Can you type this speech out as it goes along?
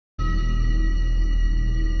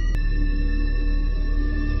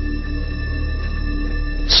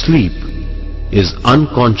Sleep is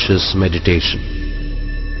unconscious meditation.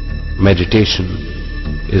 Meditation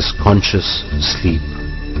is conscious sleep.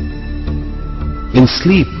 In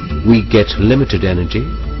sleep, we get limited energy.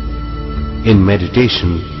 In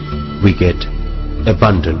meditation, we get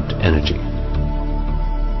abundant energy.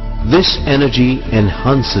 This energy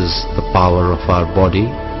enhances the power of our body,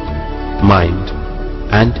 mind,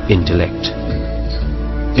 and intellect.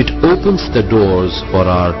 It opens the doors for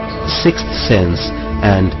our sixth sense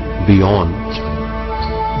and beyond.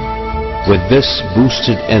 With this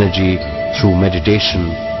boosted energy through meditation,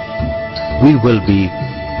 we will be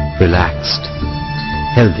relaxed,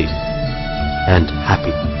 healthy, and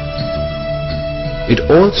happy. It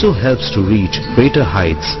also helps to reach greater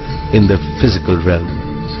heights in the physical realm.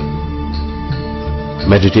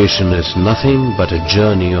 Meditation is nothing but a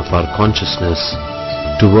journey of our consciousness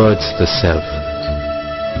towards the self.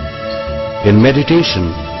 In meditation,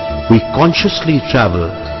 we consciously travel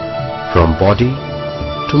from body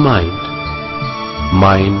to mind,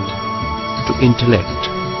 mind to intellect,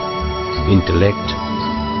 intellect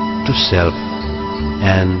to self,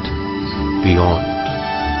 and beyond.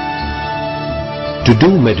 To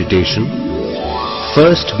do meditation,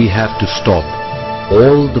 first we have to stop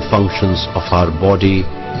all the functions of our body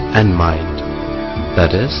and mind,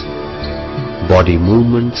 that is, body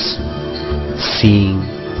movements, seeing,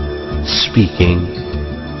 speaking,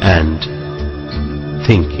 and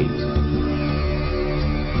thinking.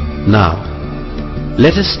 Now,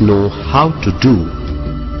 let us know how to do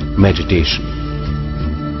meditation.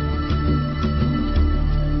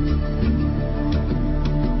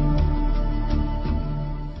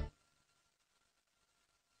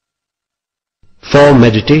 For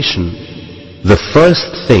meditation, the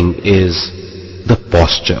first thing is the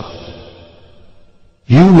posture.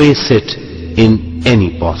 You may sit in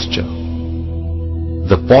any posture.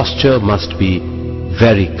 The posture must be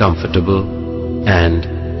very comfortable and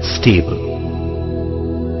stable.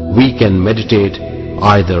 We can meditate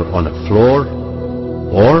either on a floor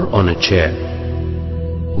or on a chair.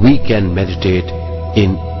 We can meditate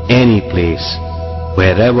in any place,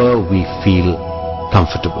 wherever we feel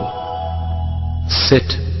comfortable.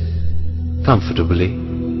 Sit comfortably,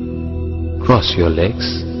 cross your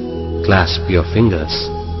legs, clasp your fingers.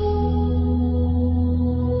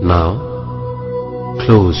 Now,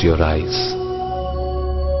 close your eyes.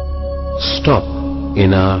 Stop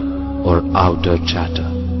inner or outer chatter.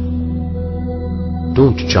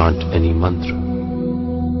 Don't chant any mantra.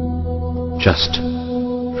 Just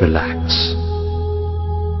relax.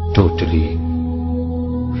 Totally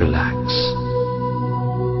relax.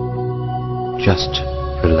 Just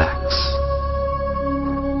relax.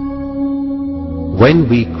 When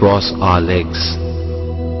we cross our legs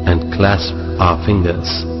and clasp our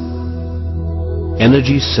fingers,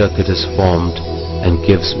 energy circuit is formed and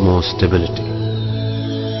gives more stability.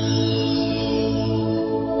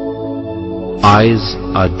 Eyes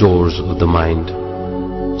are doors of the mind,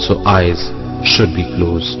 so eyes should be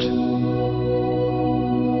closed.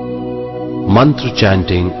 Mantra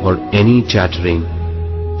chanting or any chattering,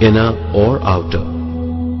 inner or outer,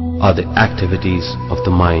 are the activities of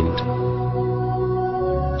the mind,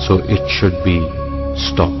 so it should be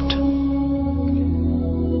stopped.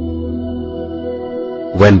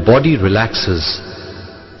 When body relaxes,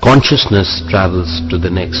 consciousness travels to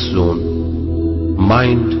the next zone,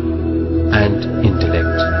 mind and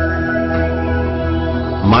intellect.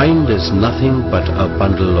 Mind is nothing but a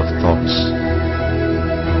bundle of thoughts.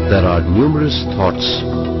 There are numerous thoughts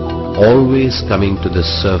always coming to the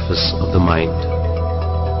surface of the mind.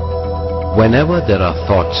 Whenever there are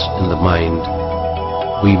thoughts in the mind,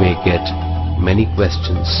 we may get many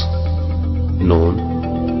questions,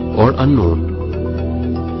 known or unknown.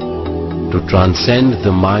 To transcend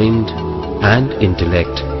the mind and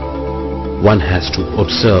intellect, one has to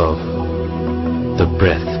observe the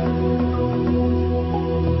breath.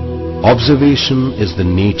 Observation is the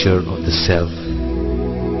nature of the self.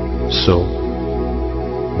 So,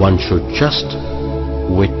 one should just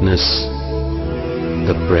witness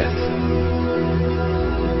the breath.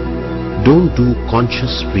 Don't do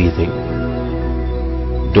conscious breathing.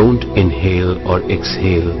 Don't inhale or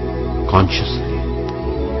exhale consciously.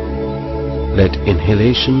 Let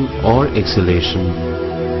inhalation or exhalation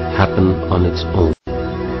happen on its own.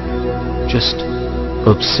 Just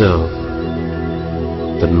observe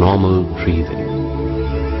the normal breathing.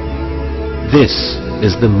 This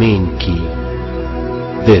is the main key.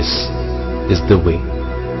 This is the way.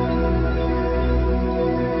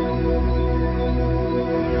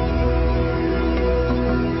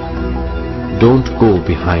 Don't go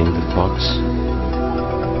behind the thoughts.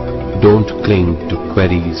 Don't cling to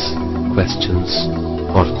queries, questions,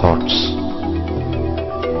 or thoughts.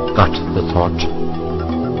 Cut the thought.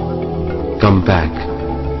 Come back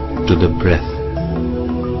to the breath.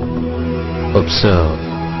 Observe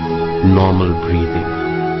normal breathing.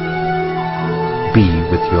 Be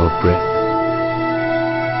with your breath.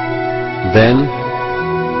 Then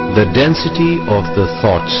the density of the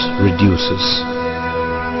thoughts reduces.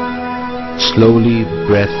 Slowly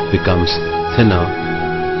breath becomes thinner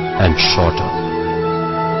and shorter.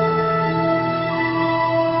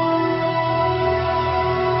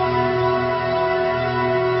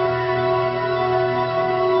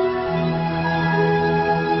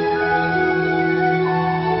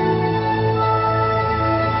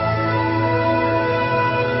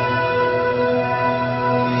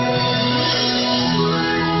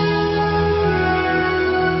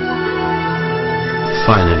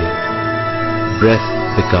 Finally, breath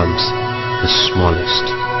becomes the smallest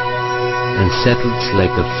and settles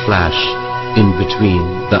like a flash in between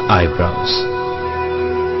the eyebrows.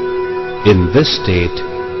 In this state,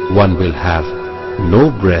 one will have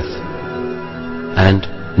no breath and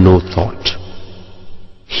no thought.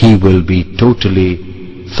 He will be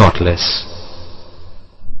totally thoughtless.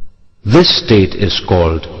 This state is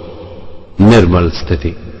called Nirmal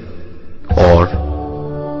Sthiti or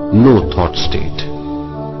no thought state.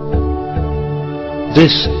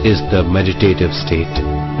 This is the meditative state.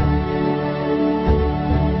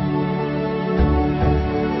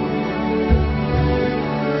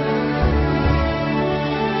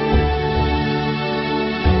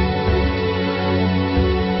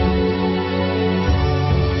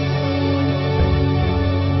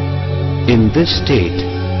 In this state,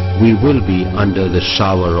 we will be under the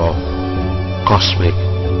shower of cosmic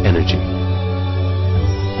energy.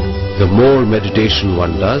 The more meditation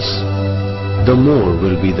one does, the more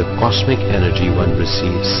will be the cosmic energy one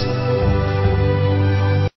receives.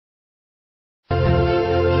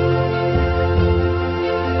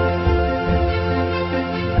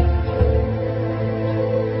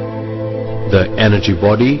 The energy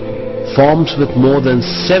body forms with more than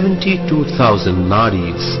 72,000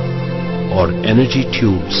 nadis or energy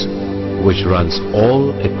tubes which runs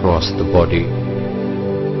all across the body.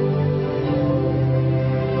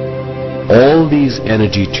 All these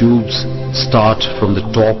energy tubes start from the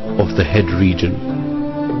top of the head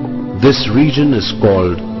region. This region is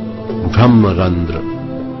called Brahmarandra.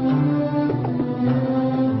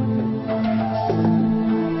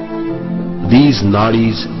 These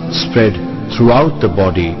nadis spread throughout the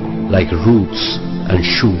body like roots and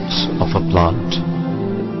shoots of a plant.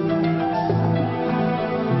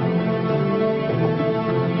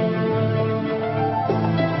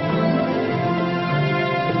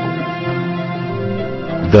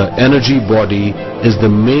 The energy body is the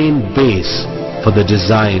main base for the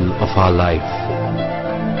design of our life.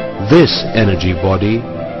 This energy body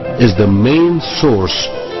is the main source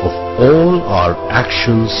of all our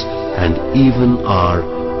actions and even our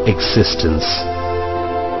existence.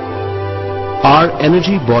 Our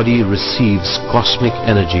energy body receives cosmic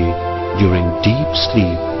energy during deep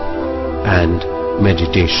sleep and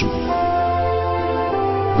meditation.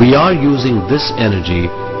 We are using this energy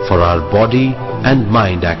for our body and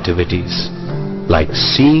mind activities like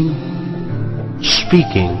seeing,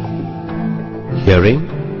 speaking, hearing,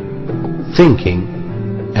 thinking,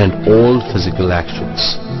 and all physical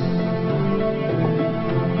actions.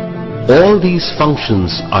 All these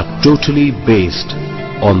functions are totally based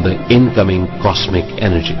on the incoming cosmic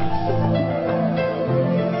energy.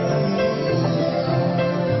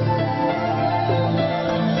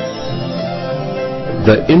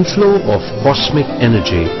 The inflow of cosmic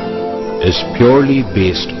energy is purely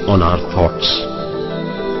based on our thoughts.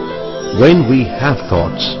 When we have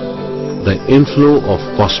thoughts, the inflow of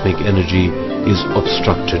cosmic energy is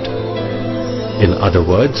obstructed. In other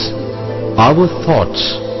words, our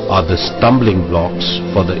thoughts are the stumbling blocks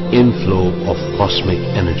for the inflow of cosmic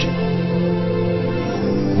energy.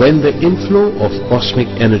 When the inflow of cosmic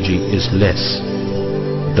energy is less,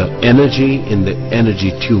 the energy in the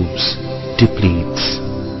energy tubes depletes.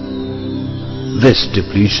 This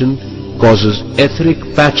depletion causes etheric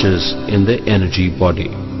patches in the energy body.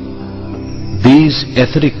 These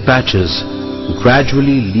etheric patches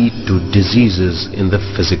gradually lead to diseases in the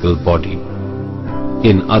physical body.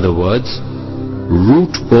 In other words,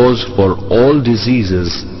 root cause for all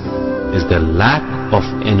diseases is the lack of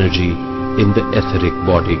energy in the etheric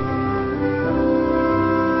body.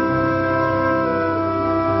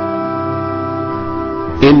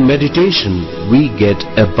 In meditation, we get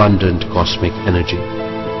abundant cosmic energy.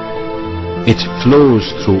 It flows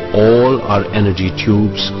through all our energy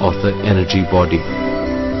tubes of the energy body.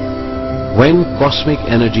 When cosmic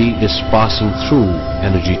energy is passing through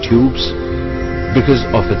energy tubes, because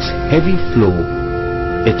of its heavy flow,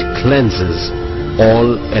 it cleanses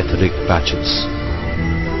all etheric patches.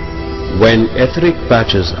 When etheric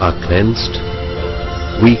patches are cleansed,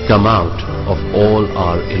 we come out of all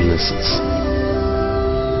our illnesses.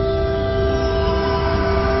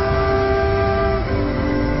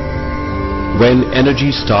 When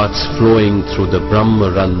energy starts flowing through the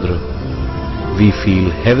Brahmarandra, we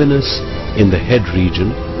feel heaviness in the head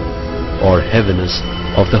region or heaviness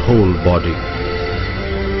of the whole body.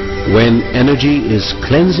 When energy is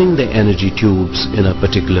cleansing the energy tubes in a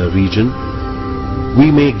particular region,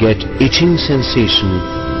 we may get itching sensation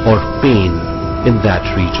or pain in that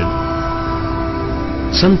region.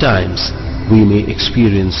 Sometimes we may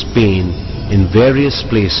experience pain in various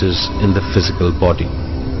places in the physical body.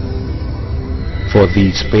 For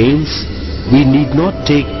these pains, we need not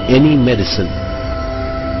take any medicine.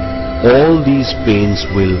 All these pains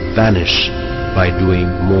will vanish by doing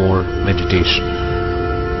more meditation.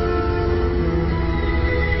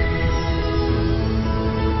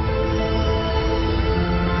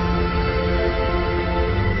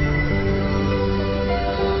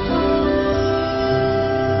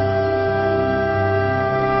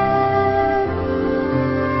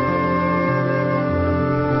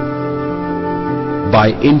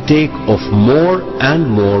 By intake of more and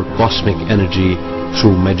more cosmic energy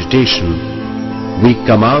through meditation, we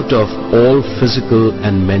come out of all physical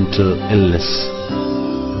and mental illness.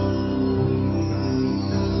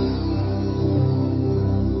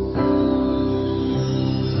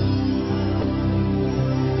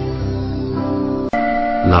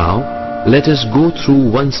 Now, let us go through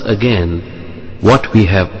once again what we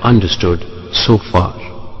have understood so far.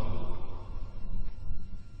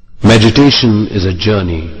 Meditation is a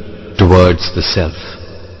journey towards the self.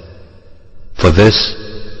 For this,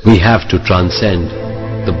 we have to transcend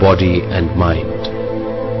the body and mind.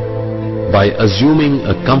 By assuming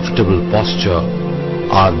a comfortable posture,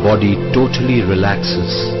 our body totally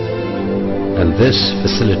relaxes, and this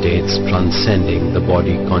facilitates transcending the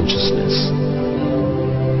body consciousness.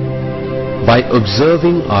 By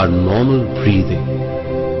observing our normal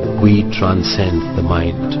breathing, we transcend the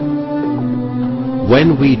mind.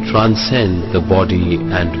 When we transcend the body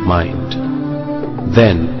and mind,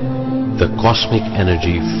 then the cosmic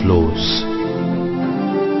energy flows.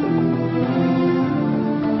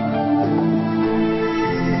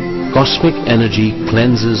 Cosmic energy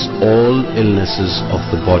cleanses all illnesses of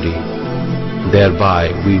the body.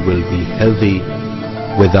 Thereby we will be healthy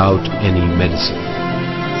without any medicine.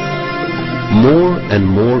 More and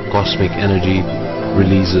more cosmic energy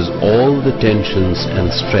releases all the tensions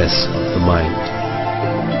and stress of the mind.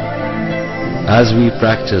 As we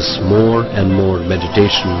practice more and more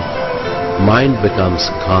meditation, mind becomes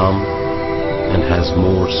calm and has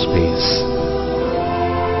more space.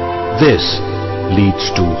 This leads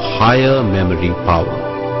to higher memory power.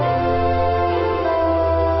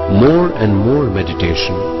 More and more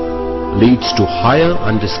meditation leads to higher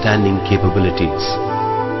understanding capabilities.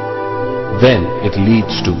 Then it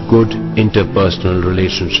leads to good interpersonal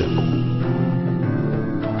relationship.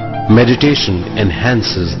 Meditation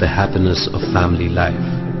enhances the happiness of family life.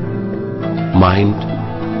 Mind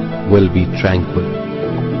will be tranquil.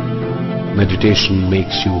 Meditation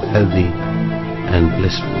makes you healthy and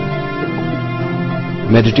blissful.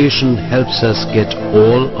 Meditation helps us get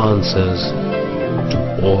all answers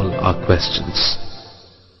to all our questions.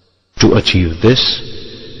 To achieve this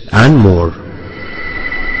and more,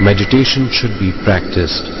 meditation should be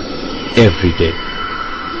practiced every day.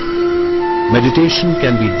 Meditation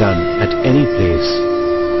can be done at any place.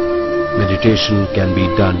 Meditation can be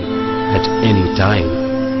done at any time,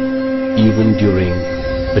 even during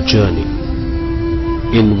a journey.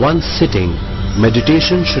 In one sitting,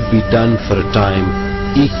 meditation should be done for a time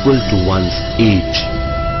equal to one's age.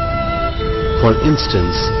 For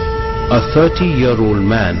instance, a 30-year-old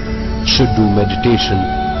man should do meditation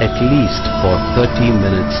at least for 30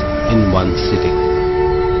 minutes in one sitting.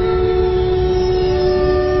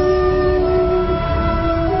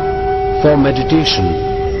 For meditation,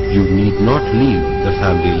 you need not leave the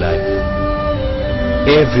family life.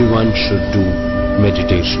 Everyone should do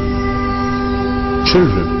meditation.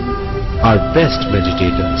 Children are best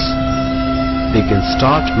meditators. They can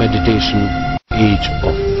start meditation at the age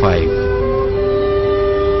of 5.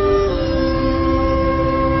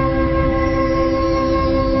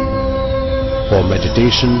 For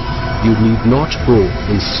meditation, you need not go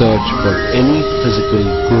in search for any physical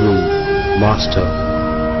guru, master.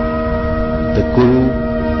 The Guru,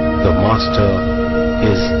 the Master,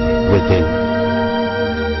 is within.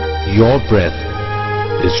 Your breath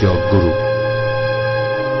is your guru.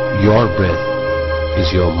 Your breath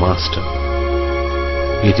is your master.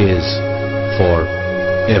 It is for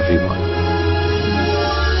everyone.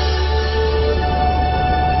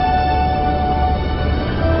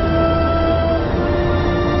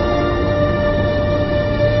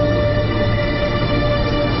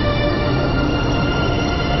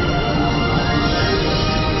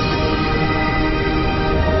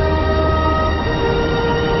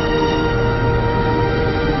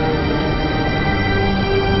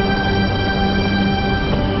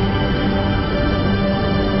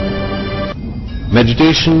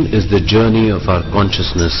 Meditation is the journey of our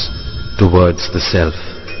consciousness towards the self.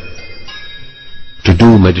 To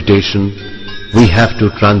do meditation, we have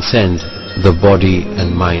to transcend the body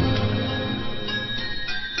and mind.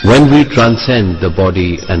 When we transcend the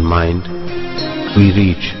body and mind, we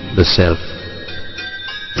reach the self.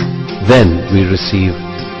 Then we receive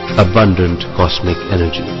abundant cosmic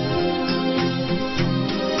energy.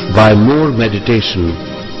 By more meditation,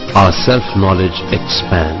 our self-knowledge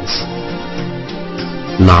expands.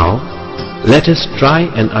 Now, let us try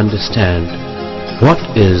and understand what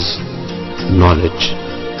is knowledge.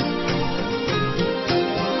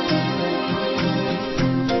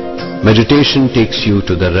 Meditation takes you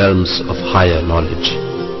to the realms of higher knowledge.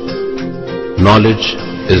 Knowledge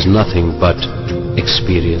is nothing but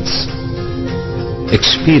experience.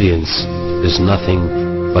 Experience is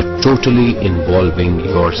nothing but totally involving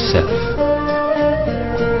yourself.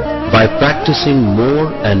 By practicing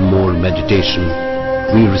more and more meditation,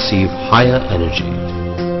 we receive higher energy.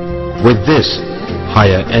 With this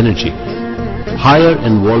higher energy, higher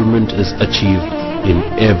involvement is achieved in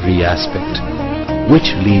every aspect,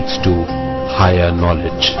 which leads to higher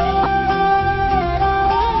knowledge.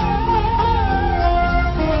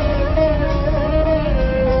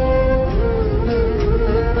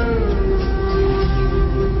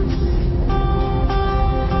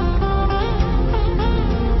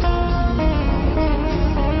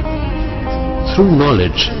 Through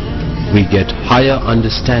knowledge, we get higher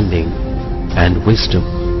understanding and wisdom.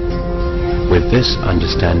 With this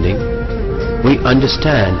understanding, we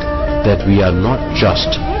understand that we are not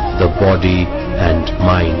just the body and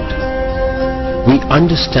mind. We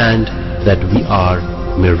understand that we are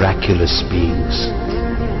miraculous beings.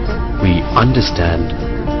 We understand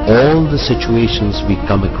all the situations we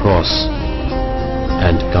come across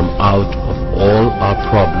and come out of all our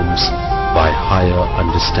problems by higher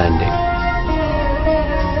understanding.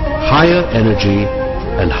 Higher energy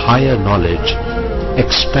and higher knowledge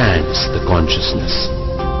expands the consciousness.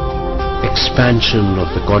 Expansion of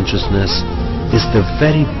the consciousness is the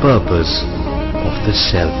very purpose of the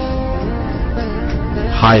self.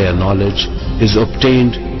 Higher knowledge is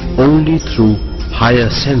obtained only through higher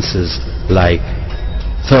senses like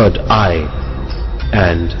third eye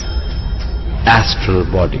and astral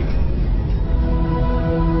body.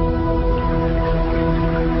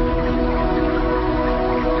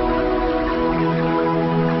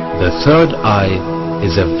 The third eye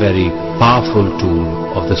is a very powerful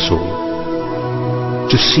tool of the soul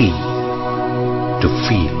to see, to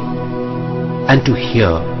feel, and to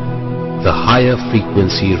hear the higher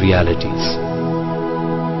frequency realities.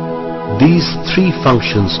 These three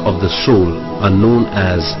functions of the soul are known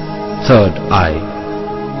as third eye.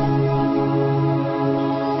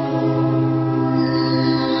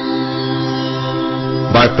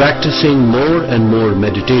 By practicing more and more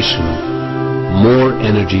meditation, more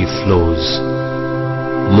energy flows,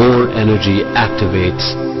 more energy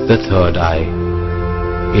activates the third eye.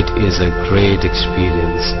 It is a great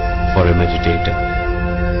experience for a meditator.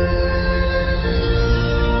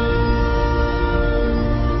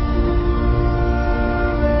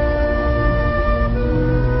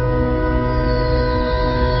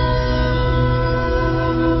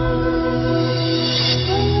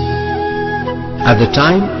 At the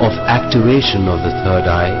time of activation of the third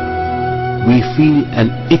eye, we feel an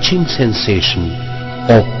itching sensation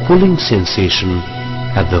or pulling sensation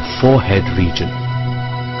at the forehead region.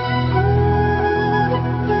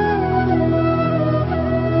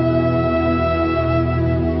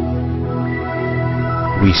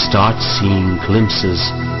 We start seeing glimpses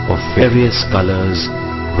of various colors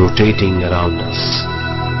rotating around us.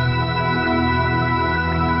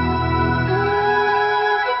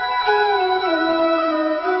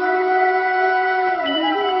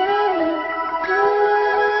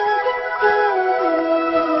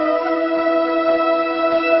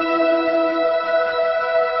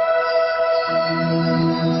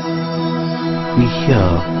 We hear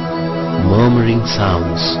murmuring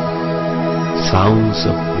sounds, sounds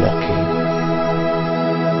of walking.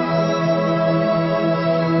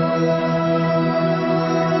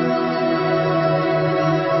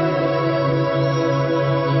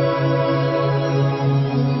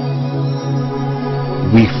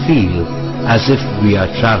 feel as if we are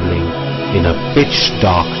traveling in a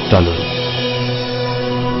pitch-dark tunnel.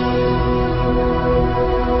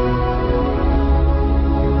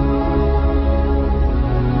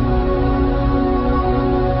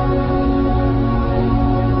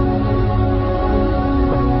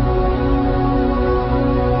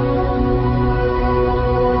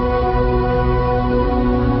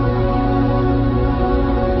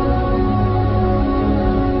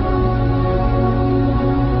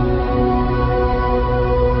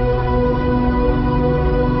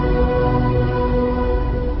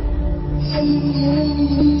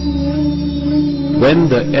 When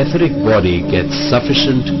the etheric body gets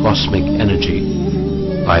sufficient cosmic energy,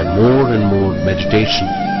 by more and more meditation,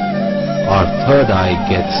 our third eye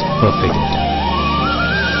gets perfected.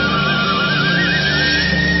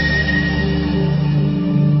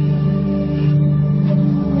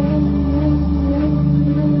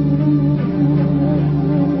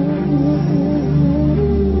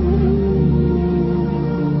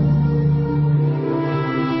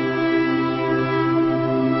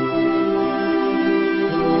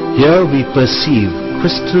 Here we perceive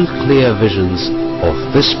crystal clear visions of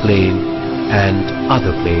this plane and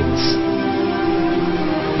other planes.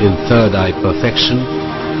 In third eye perfection,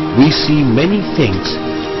 we see many things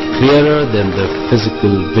clearer than the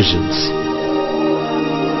physical visions.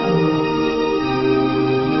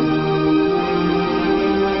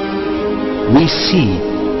 We see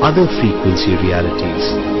other frequency realities.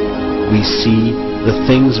 We see the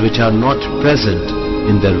things which are not present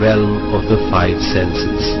in the realm of the five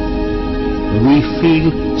senses. We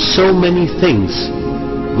feel so many things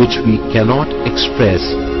which we cannot express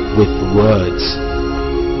with words.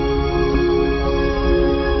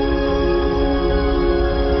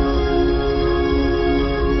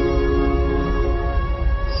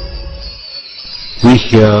 We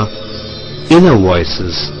hear inner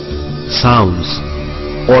voices, sounds,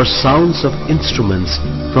 or sounds of instruments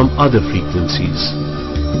from other frequencies.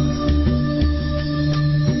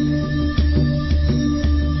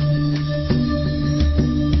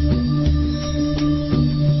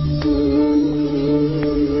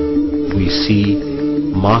 We see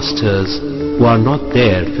masters who are not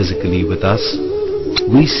there physically with us.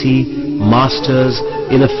 We see masters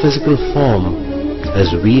in a physical form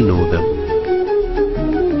as we know them.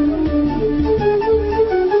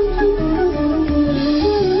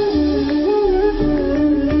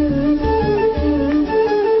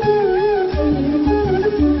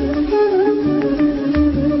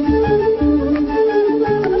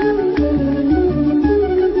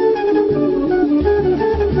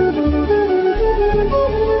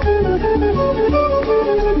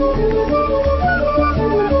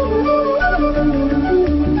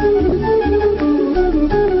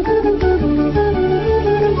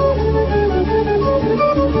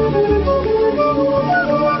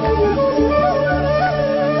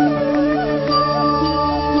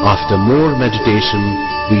 After more meditation,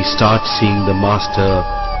 we start seeing the Master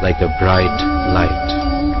like a bright light.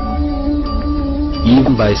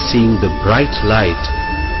 Even by seeing the bright light,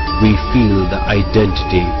 we feel the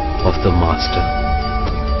identity of the Master.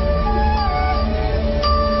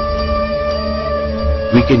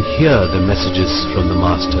 We can hear the messages from the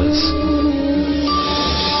Masters.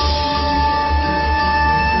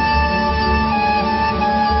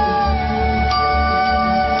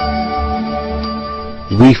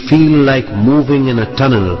 We feel like moving in a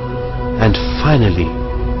tunnel and finally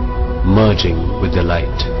merging with the light.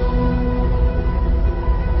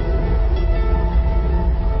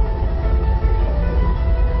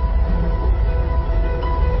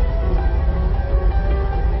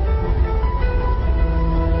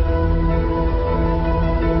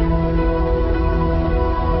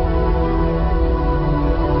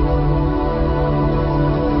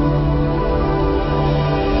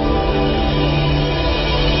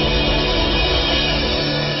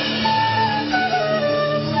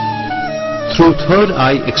 Through third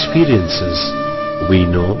eye experiences, we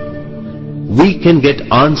know we can get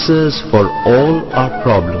answers for all our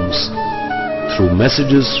problems through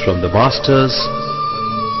messages from the Masters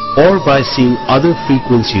or by seeing other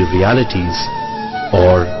frequency realities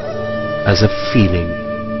or as a feeling.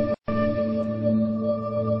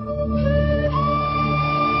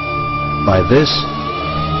 By this,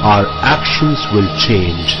 our actions will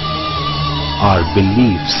change, our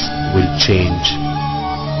beliefs will change,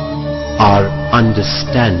 our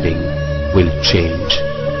understanding will change.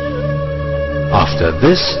 After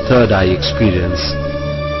this third eye experience,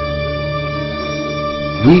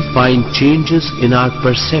 we find changes in our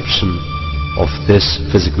perception of this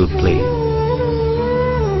physical plane.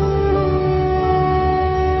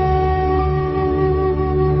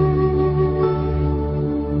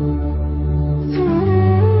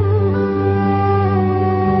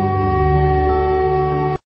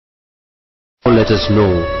 let us know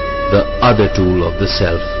the other tool of the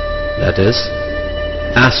self, that is,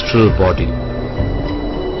 astral body.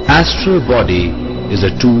 Astral body is a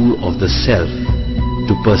tool of the self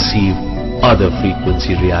to perceive other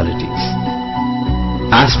frequency realities.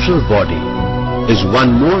 Astral body is one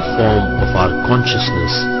more form of our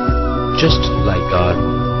consciousness, just like our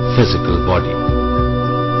physical body.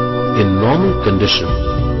 In normal condition,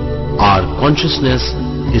 our consciousness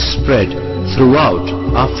is spread throughout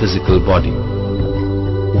our physical body.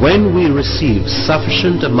 When we receive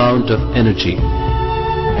sufficient amount of energy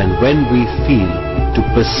and when we feel to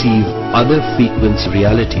perceive other frequency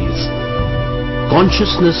realities,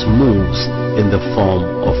 consciousness moves in the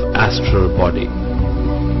form of astral body.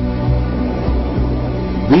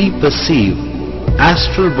 We perceive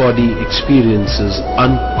astral body experiences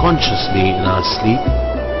unconsciously in our sleep,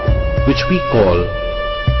 which we call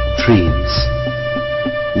dreams.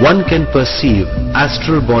 One can perceive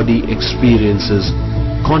astral body experiences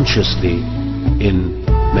consciously in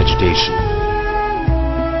meditation.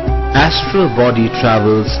 Astral body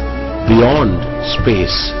travels beyond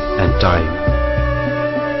space and time.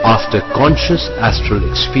 After conscious astral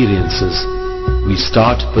experiences, we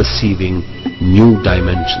start perceiving new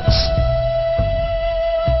dimensions.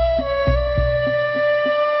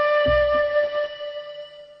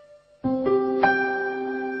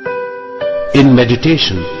 In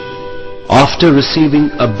meditation, after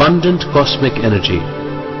receiving abundant cosmic energy,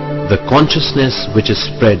 the consciousness which is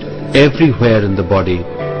spread everywhere in the body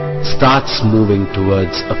starts moving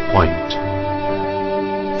towards a point.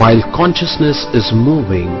 While consciousness is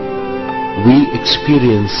moving, we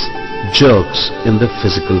experience jerks in the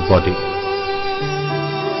physical body.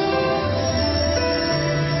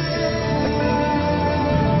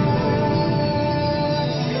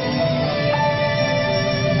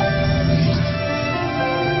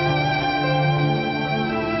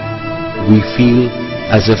 We feel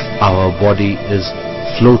as if our body is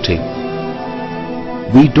floating.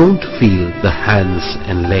 We don't feel the hands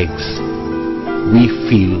and legs. We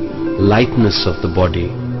feel lightness of the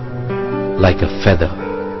body, like a feather.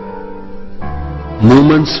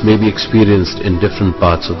 Movements may be experienced in different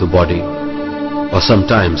parts of the body, or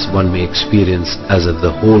sometimes one may experience as if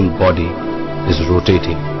the whole body is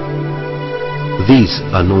rotating. These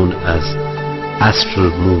are known as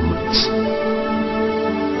astral movements.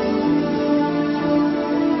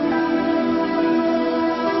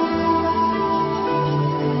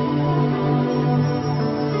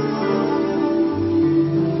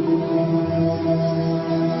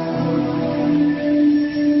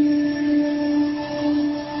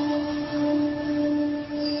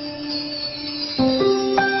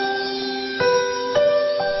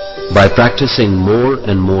 By practicing more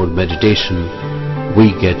and more meditation,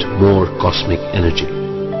 we get more cosmic energy.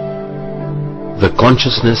 The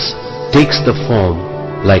consciousness takes the form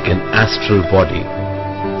like an astral body,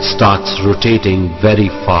 starts rotating very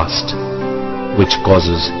fast, which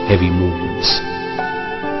causes heavy movements.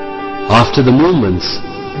 After the movements,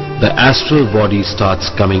 the astral body starts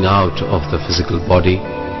coming out of the physical body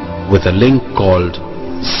with a link called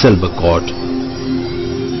silver cord.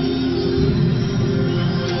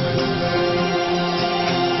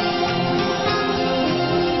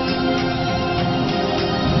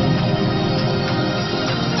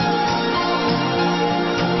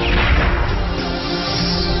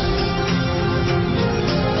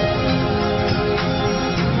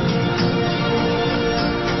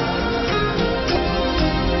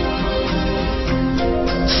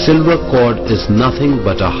 Silver cord is nothing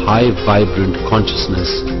but a high vibrant consciousness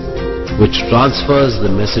which transfers the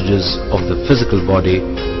messages of the physical body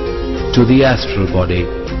to the astral body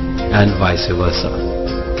and vice versa.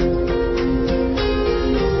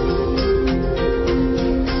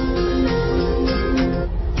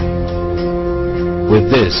 With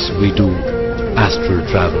this we do astral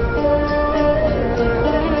travel.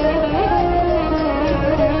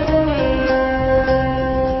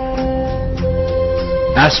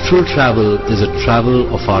 Astral travel is a travel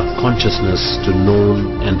of our consciousness to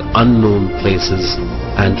known and unknown places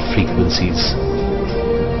and frequencies.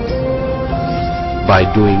 By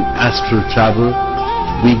doing astral travel,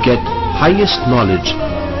 we get highest knowledge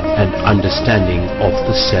and understanding of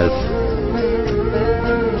the self.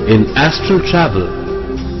 In astral travel,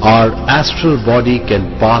 our astral body can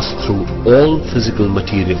pass through all physical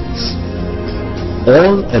materials.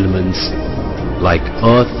 All elements like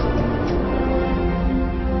earth,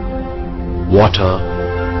 water,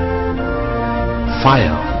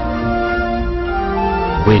 fire,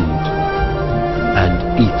 wind,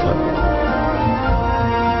 and ether.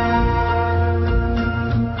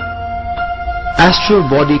 Astral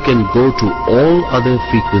body can go to all other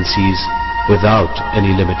frequencies without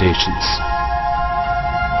any limitations.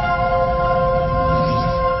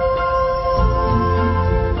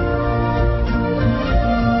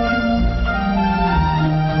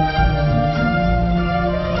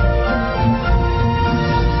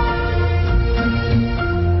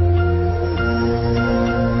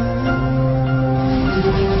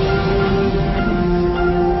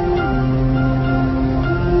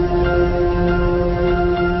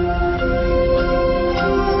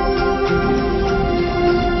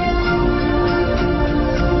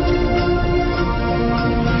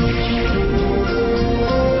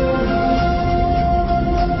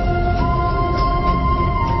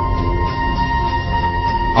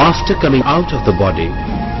 After coming out of the body,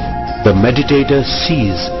 the meditator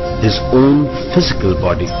sees his own physical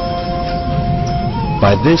body.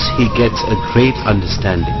 By this he gets a great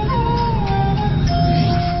understanding.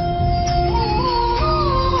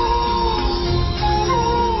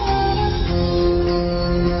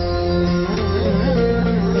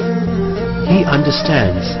 He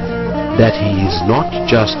understands that he is not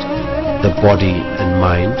just the body and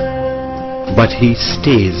mind, but he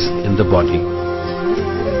stays in the body.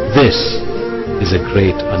 This is a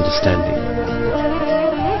great understanding.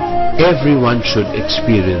 Everyone should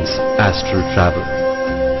experience astral travel.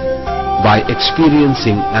 By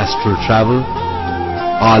experiencing astral travel,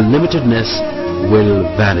 our limitedness will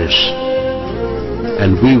vanish,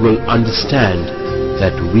 and we will understand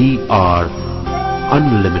that we are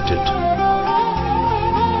unlimited.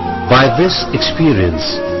 By this experience,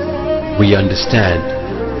 we understand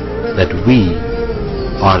that we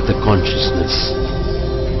are the consciousness.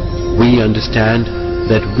 We understand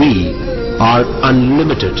that we are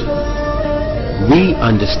unlimited. We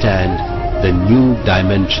understand the new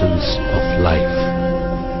dimensions of life.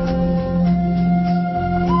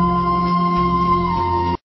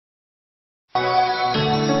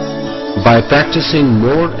 By practicing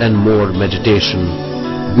more and more meditation,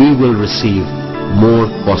 we will receive more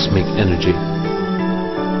cosmic energy.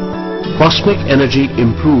 Cosmic energy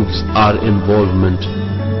improves our involvement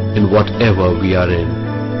in whatever we are in.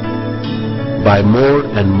 By more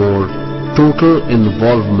and more total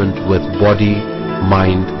involvement with body,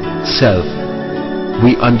 mind, self,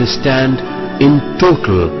 we understand in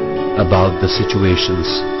total about the situations.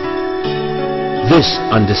 This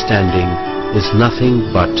understanding is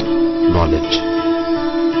nothing but knowledge.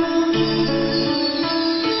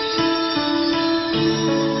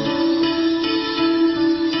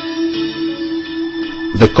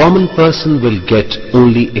 The common person will get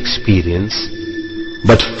only experience,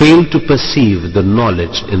 but fail to perceive the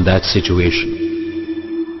knowledge in that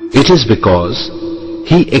situation. It is because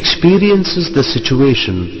he experiences the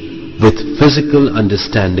situation with physical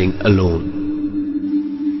understanding alone.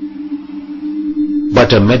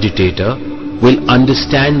 But a meditator will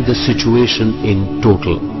understand the situation in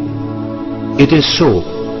total. It is so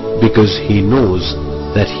because he knows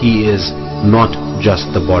that he is not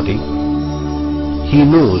just the body. He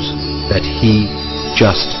knows that he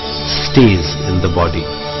just stays in the body.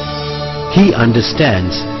 He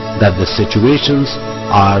understands that the situations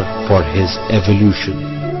are for his evolution.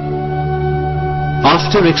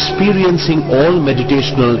 After experiencing all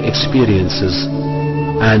meditational experiences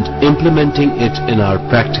and implementing it in our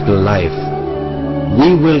practical life,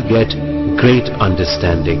 we will get great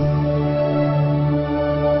understanding.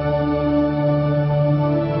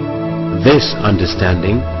 This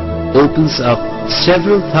understanding opens up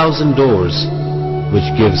several thousand doors, which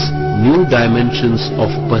gives new dimensions of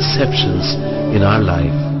perceptions in our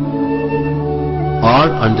life. Our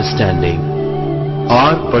understanding,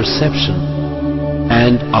 our perception,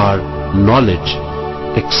 and our knowledge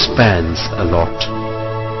expands a lot.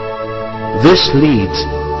 This leads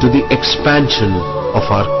to the expansion of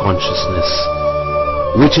our consciousness,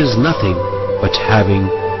 which is nothing but having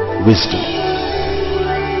wisdom.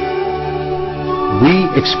 We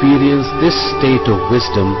experience this state of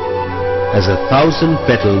wisdom as a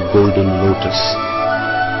 1,000-petaled golden lotus.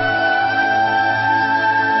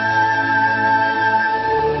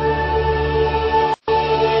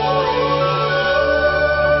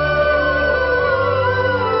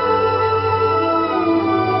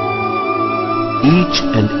 Each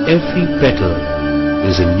and every petal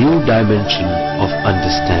is a new dimension of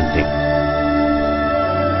understanding.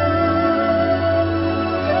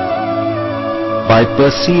 By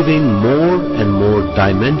perceiving more and more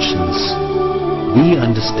dimensions, we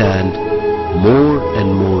understand more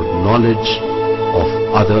and more knowledge of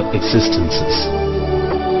other existences.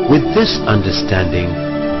 With this understanding,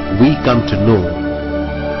 we come to know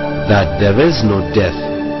that there is no death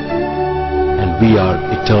and we are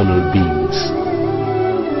eternal beings.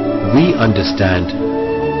 We understand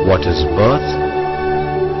what is birth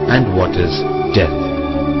and what is death.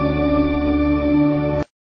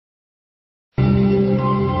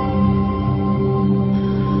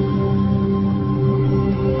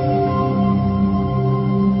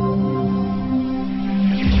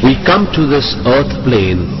 We come to this earth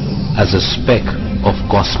plane as a speck of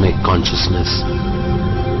cosmic consciousness.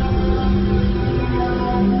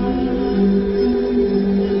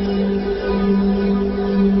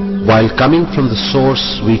 While coming from the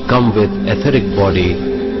source, we come with etheric body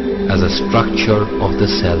as a structure of the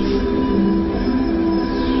self.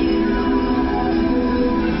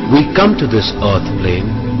 We come to this earth plane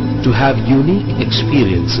to have unique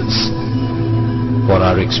experiences. For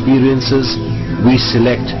our experiences, we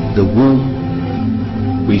select the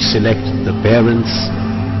womb, we select the parents,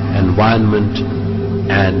 environment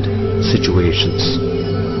and situations.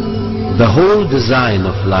 The whole design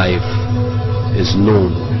of life is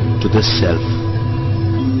known to the self.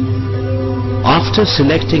 After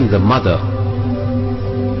selecting the mother,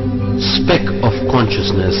 speck of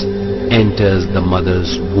consciousness enters the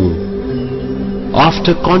mother's womb.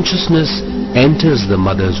 After consciousness enters the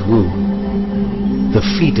mother's womb, the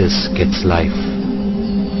fetus gets life.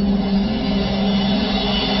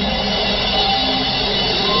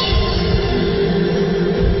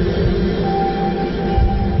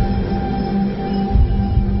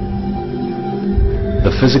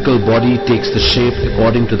 The physical body takes the shape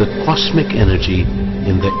according to the cosmic energy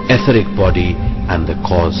in the etheric body and the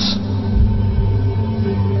cause.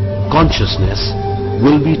 Consciousness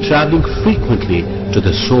will be traveling frequently to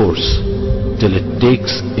the source till it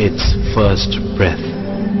takes its first breath.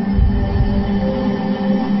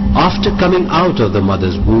 After coming out of the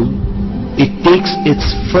mother's womb, it takes its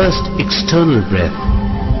first external breath.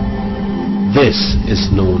 This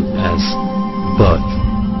is known as birth.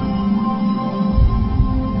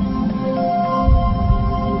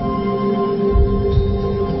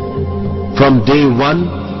 From day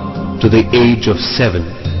 1 to the age of 7,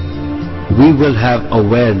 we will have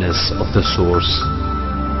awareness of the source.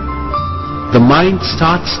 The mind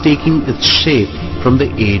starts taking its shape from the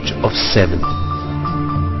age of 7.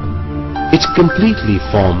 It completely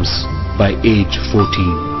forms by age 14.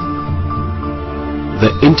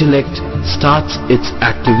 The intellect starts its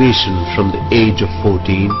activation from the age of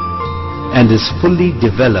 14 and is fully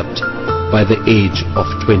developed by the age of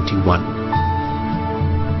 21.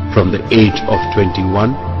 From the age of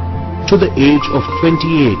 21 to the age of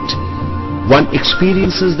 28, one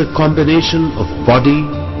experiences the combination of body,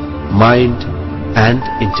 mind and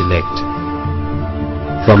intellect.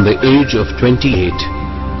 From the age of 28,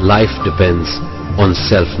 life depends on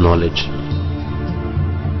self-knowledge.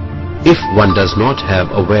 If one does not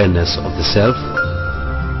have awareness of the self,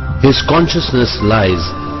 his consciousness lies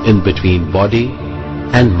in between body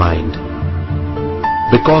and mind.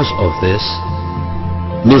 Because of this,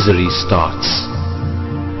 misery starts.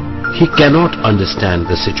 He cannot understand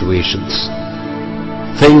the situations.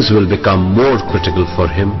 Things will become more critical for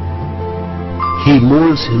him. He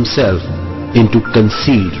molds himself into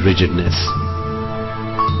concealed rigidness.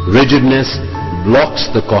 Rigidness blocks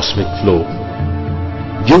the cosmic flow.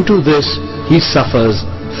 Due to this, he suffers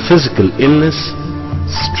physical illness,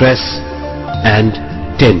 stress, and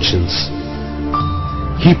tensions.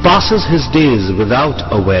 He passes his days without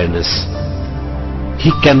awareness. He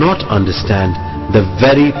cannot understand the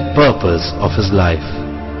very purpose of his life.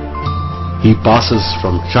 He passes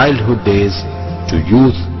from childhood days to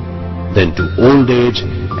youth, then to old age,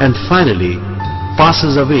 and finally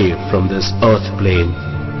passes away from this earth plane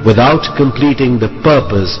without completing the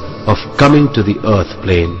purpose of coming to the earth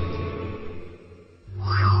plane.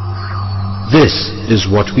 This is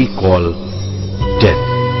what we call death.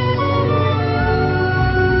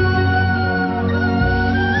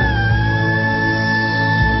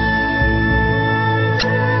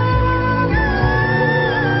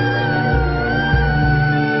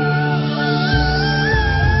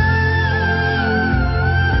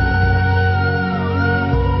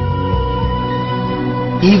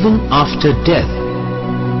 Even after death,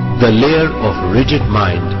 the layer of rigid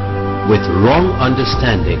mind with wrong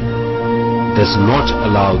understanding does not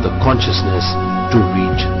allow the consciousness to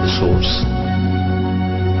reach the source.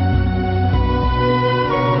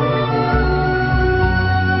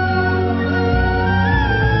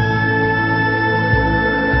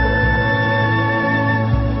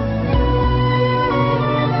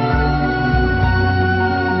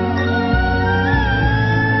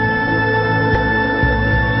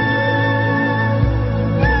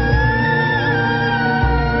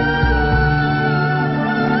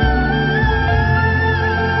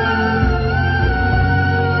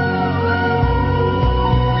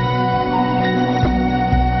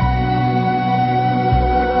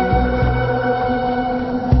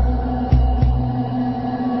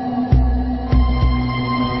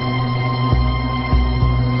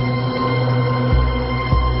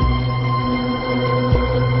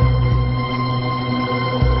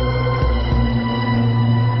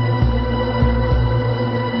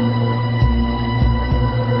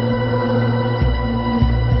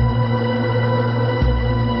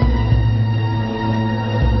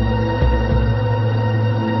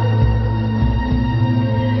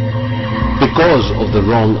 because of the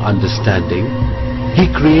wrong understanding, he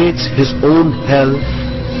creates his own hell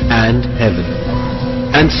and heaven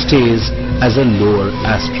and stays as a lower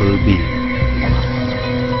astral being.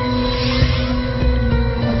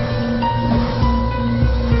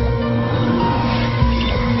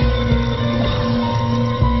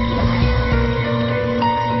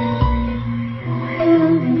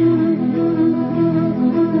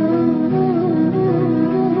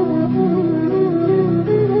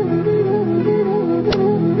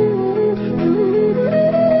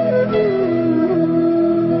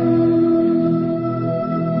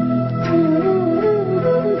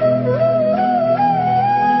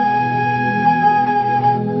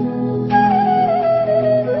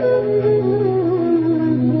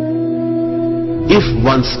 If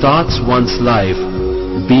one starts one's life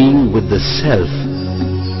being with the self,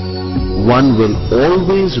 one will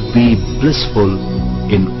always be blissful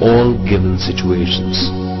in all given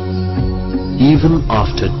situations. Even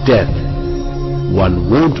after death,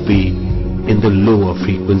 one won't be in the lower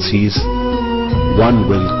frequencies. One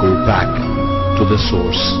will go back to the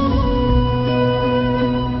source.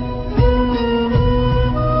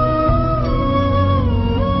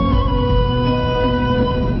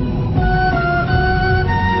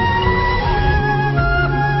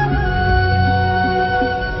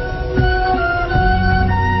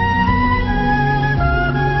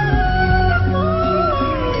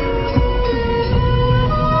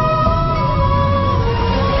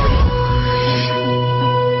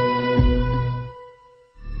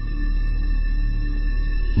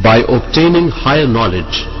 By obtaining higher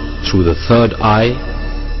knowledge through the third eye,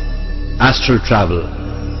 astral travel,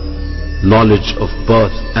 knowledge of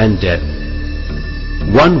birth and death,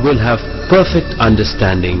 one will have perfect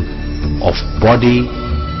understanding of body,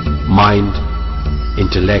 mind,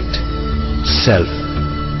 intellect, self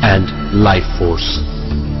and life force.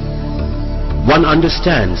 One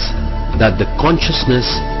understands that the consciousness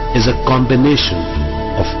is a combination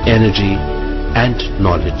of energy and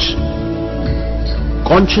knowledge.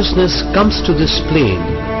 Consciousness comes to this plane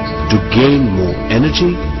to gain more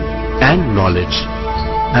energy and knowledge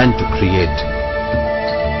and to create.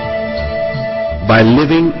 By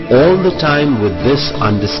living all the time with this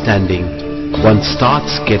understanding, one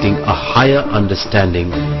starts getting a higher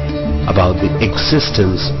understanding about the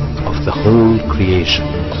existence of the whole creation.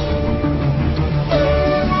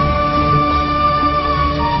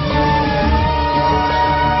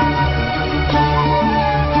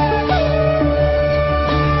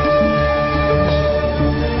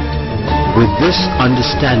 With this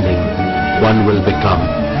understanding, one will become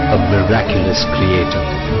a miraculous creator.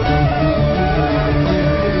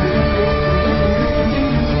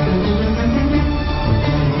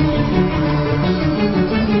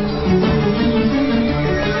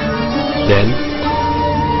 Then,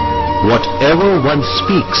 whatever one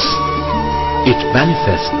speaks, it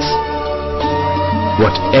manifests.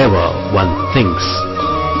 Whatever one thinks,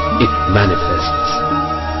 it manifests.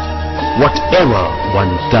 Whatever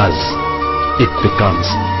one does, it becomes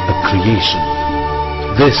a creation.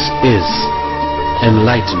 This is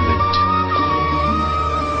enlightenment.